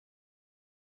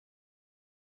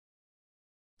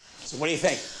So what do you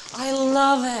think? I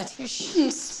love it. You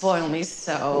shouldn't spoil me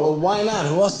so. Well, why not?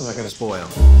 Who else am I gonna spoil?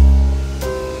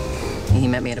 He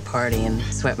met me at a party and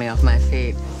swept me off my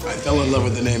feet. I fell in love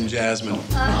with the name Jasmine.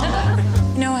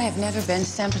 No, I have never been to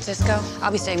San Francisco.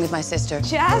 I'll be staying with my sister.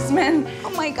 Jasmine! Oh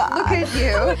my God. Look at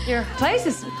you. Your place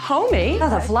is homey. Oh,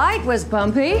 the flight was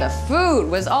bumpy. The food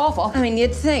was awful. I mean,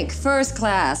 you'd think first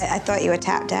class. I thought you were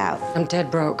tapped out. I'm dead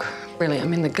broke. Really, I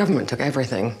mean, the government took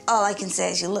everything. All I can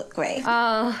say is you look great.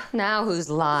 Now who's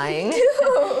lying?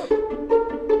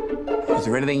 Is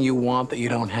there anything you want that you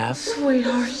don't have?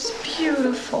 Sweetheart, it's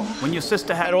beautiful. When your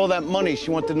sister had all that money,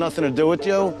 she wanted nothing to do with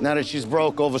you. Now that she's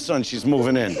broke, all of a sudden she's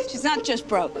moving in. She's not just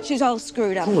broke. She's all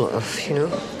screwed up. Love, you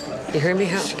know? You hear me?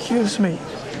 Excuse me.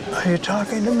 Are you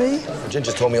talking to me?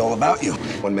 Ginger told me all about you.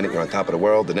 One minute you're on top of the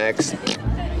world, the next,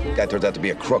 guy turns out to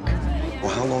be a crook. Well,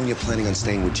 how long are you planning on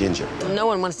staying with Ginger? No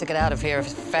one wants to get out of here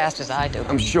as fast as I do.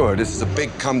 I'm sure this is a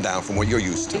big come down from what you're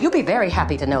used to. You'll be very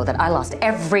happy to know that I lost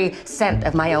every cent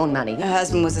of my own money. Her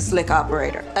husband was a slick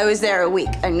operator. I was there a week.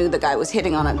 I knew the guy was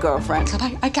hitting on a girlfriend.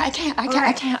 I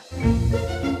can't.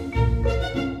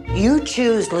 You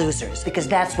choose losers because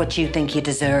that's what you think you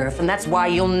deserve, and that's why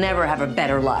you'll never have a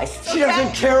better life. She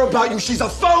doesn't care about you. She's a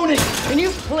phony. Can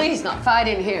you please not fight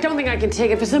in here? Don't think I can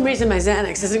take it. For some reason, my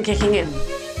Xanax isn't kicking in.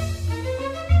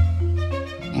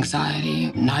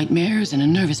 Anxiety, nightmares, and a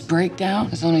nervous breakdown.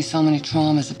 There's only so many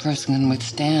traumas a person can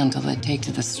withstand till they take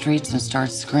to the streets and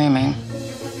start screaming.